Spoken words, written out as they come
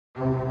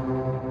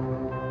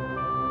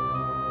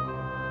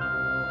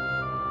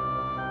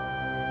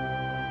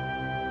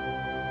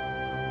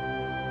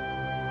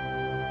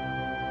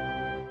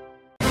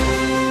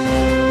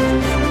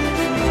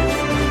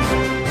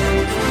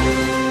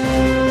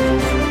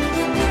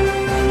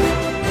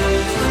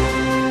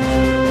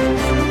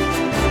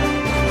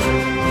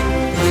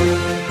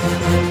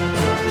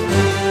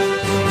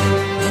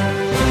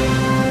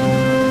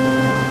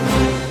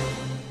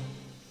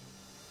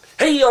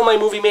my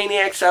movie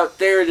maniacs out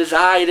there, it is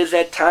I, it is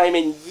that time,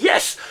 and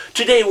yes,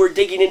 today we're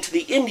digging into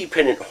the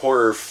Independent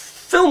Horror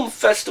Film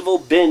Festival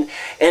bin,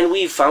 and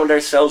we found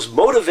ourselves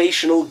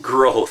Motivational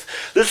Growth.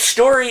 The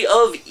story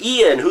of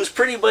Ian, who's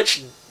pretty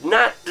much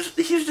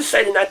he's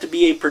decided not to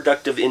be a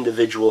productive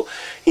individual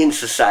in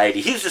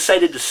society. He's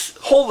decided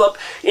to hold up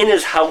in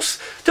his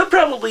house till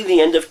probably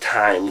the end of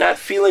time, not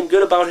feeling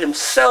good about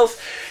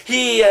himself.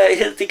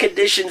 The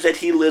conditions that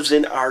he lives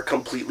in are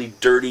completely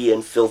dirty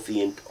and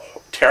filthy and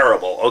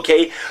terrible,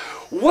 okay?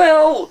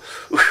 Well,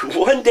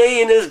 one day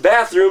in his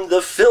bathroom,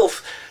 the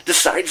filth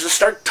decides to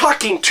start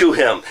talking to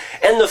him,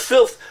 and the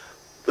filth,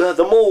 the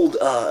mold,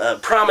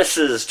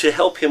 promises to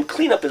help him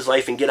clean up his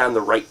life and get on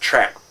the right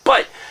track,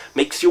 but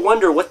makes you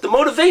wonder what the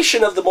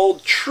motivation of the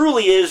mold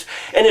truly is,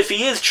 and if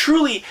he is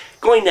truly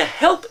going to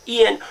help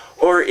Ian,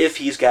 or if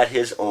he's got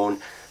his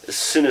own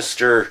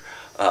sinister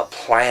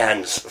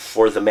plans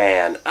for the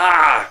man.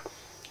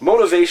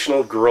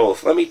 Motivational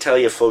growth. Let me tell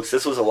you, folks,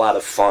 this was a lot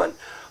of fun.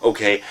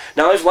 Okay,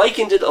 now I've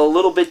likened it a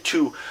little bit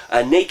to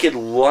a Naked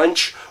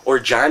Lunch or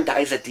John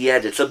Dies at the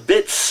End. It's a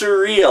bit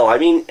surreal. I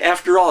mean,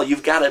 after all,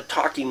 you've got a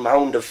talking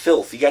mound of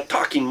filth. You got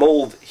talking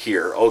mold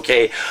here,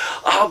 okay?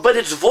 But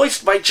it's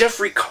voiced by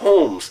Jeffrey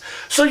Combs.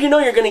 So you know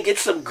you're going to get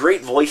some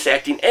great voice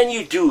acting, and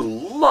you do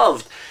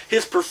love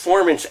his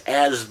performance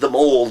as the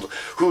mold.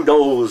 Who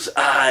knows?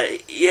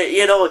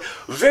 You know,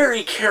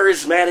 very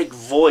charismatic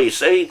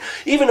voice. I mean,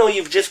 even though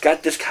you've just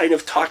got this kind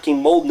of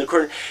talking mold in the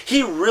corner,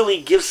 he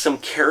really gives some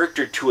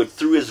character to it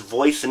through his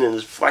voice and his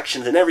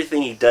inflections and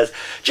everything he does.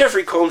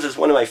 Jeffrey Combs is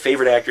one of my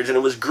favorite actors, and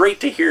it was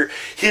great to hear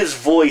his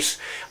voice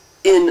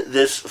in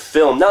this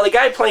film. Now, the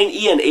guy playing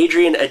Ian,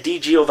 Adrian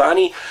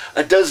DiGiovanni,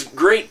 does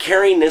great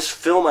carrying this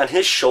film on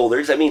his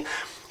shoulders. I mean,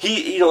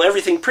 he, you know,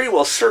 everything pretty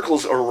well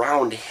circles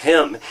around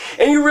him.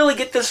 And you really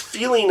get this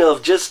feeling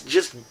of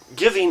just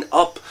giving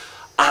up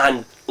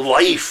on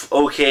life,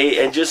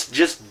 okay, and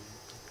just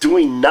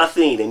doing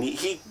nothing. And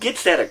he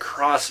gets that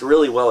across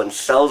really well and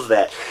sells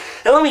that.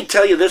 And let me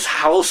tell you, this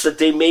house that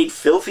they made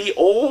filthy,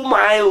 oh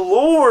my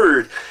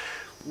lord,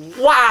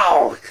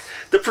 wow.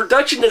 The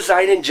production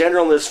design in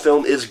general in this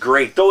film is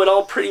great, though it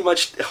all pretty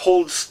much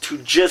holds to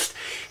just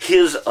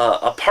his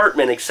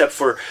apartment, except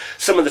for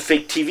some of the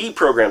fake TV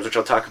programs, which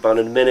I'll talk about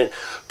in a minute.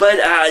 But,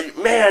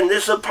 man,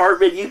 this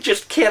apartment, you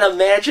just can't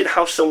imagine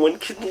how someone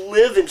can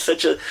live in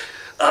such a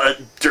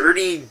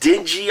dirty,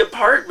 dingy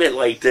apartment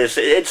like this.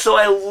 And so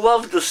I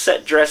love the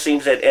set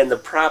dressings and the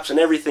props and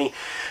everything,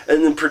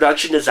 and the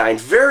production design.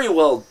 Very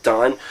well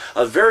done,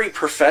 very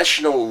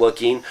professional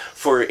looking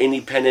for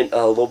independent,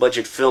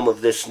 low-budget film of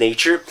this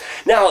nature.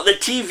 Now, the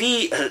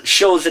TV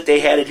shows that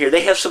they had it here,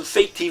 they have some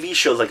fake TV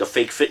shows, like a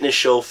fake fitness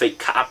show, fake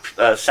cop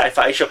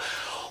sci-fi show.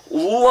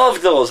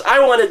 Love those.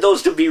 I wanted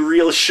those to be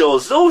real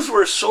shows. Those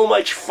were so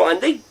much fun.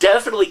 They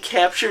definitely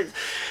captured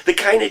the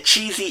kind of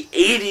cheesy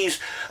 80s,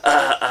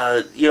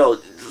 you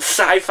know,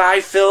 sci-fi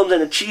films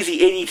and the cheesy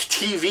 80s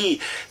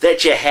TV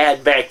that you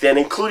had back then,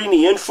 including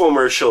the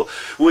infomercial,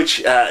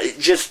 which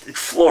just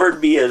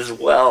floored me as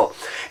well.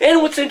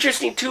 And what's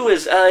interesting, too,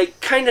 is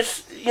kind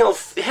of, you know,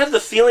 have the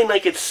feeling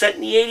like it's set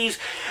in the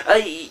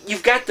 80s.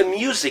 You've got the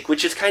music,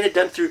 which is kind of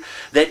done through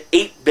that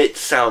 8-bit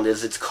sound,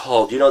 as it's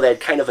called. You know, that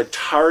kind of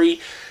Atari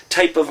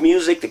type of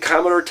music, the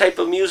Commodore type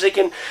of music,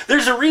 and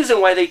there's a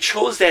reason why they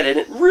chose that, and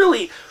it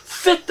really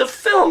fit the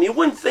film. You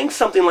wouldn't think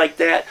something like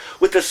that,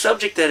 with the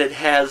subject that it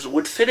has,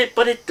 would fit it,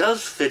 but it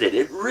does fit it.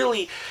 It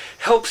really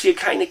helps you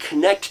kind of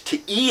connect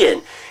to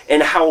Ian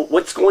and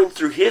what's going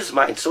through his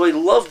mind. So I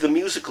love the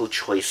musical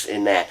choice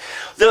in that.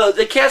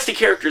 The cast of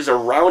characters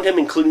around him,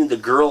 including the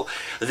girl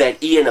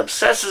that Ian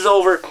obsesses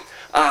over,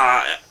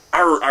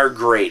 are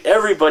great.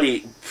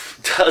 Everybody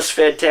does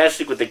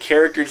fantastic with the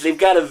characters. They've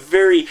got a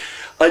very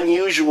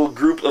unusual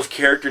group of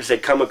characters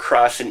that come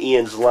across in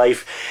Ian's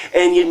life,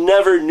 and you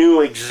never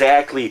knew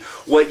exactly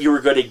what you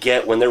were going to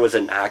get when there was a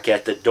knock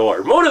at the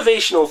door.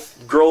 Motivational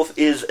Growth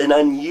is an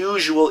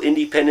unusual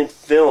independent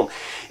film.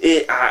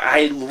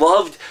 I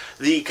loved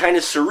the kind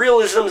of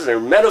surrealisms, their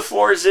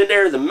metaphors in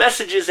there, the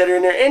messages that are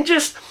in there, and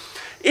just,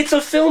 it's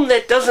a film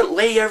that doesn't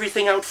lay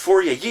everything out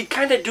for you. You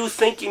kind of do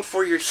thinking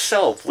for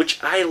yourself, which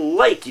I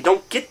like. You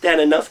don't get that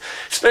enough,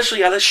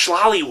 especially out of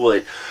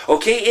Schlollywood.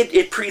 Okay,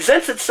 it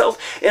presents itself,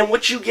 and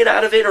what you get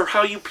out of it or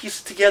how you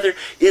piece it together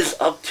is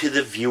up to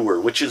the viewer,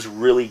 which is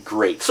really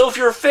great. So if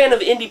you're a fan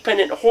of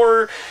independent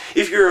horror,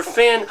 if you're a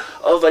fan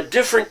of a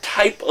different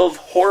type of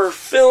horror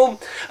film,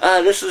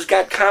 this has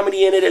got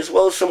comedy in it as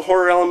well as some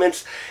horror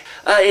elements.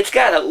 It's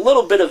got a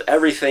little bit of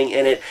everything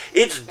in it.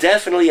 It's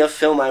definitely a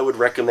film I would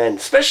recommend,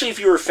 especially if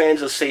you were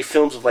fans of, say,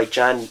 films of like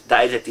John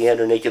Dies at the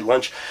End or Naked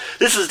Lunch.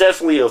 This is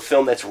definitely a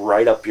film that's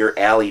right up your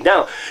alley.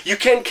 Now, you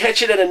can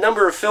catch it at a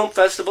number of film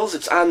festivals.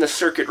 It's on the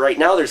circuit right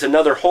now. There's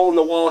another Hole in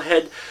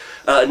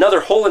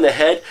the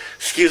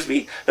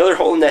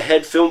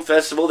Head Film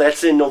Festival.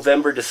 That's in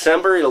November,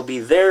 December. It'll be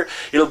there.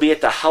 It'll be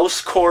at the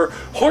Housecore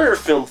Horror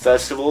Film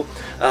Festival.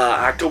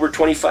 October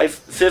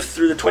 25th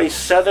through the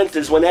 27th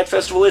is when that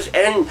festival is.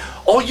 And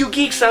all you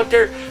geeks out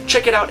there,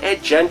 check it out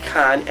at Gen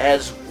Con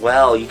as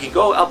well. You can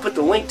go, I'll put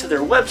the link to their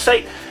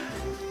website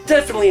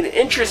definitely an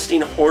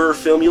interesting horror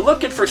film. You're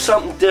looking for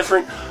something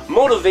different.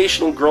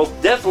 Motivational Growth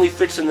definitely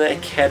fits in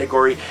that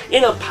category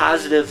in a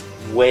positive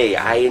way.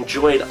 I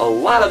enjoyed a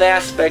lot of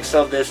aspects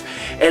of this,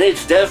 and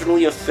it's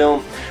definitely a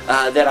film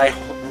that I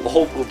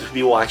hope we'll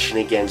be watching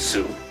again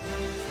soon.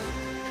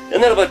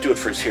 And that'll about do it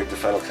for us here at The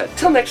Final Cut.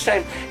 Till next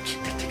time,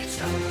 keep the tickets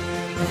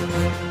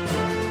down.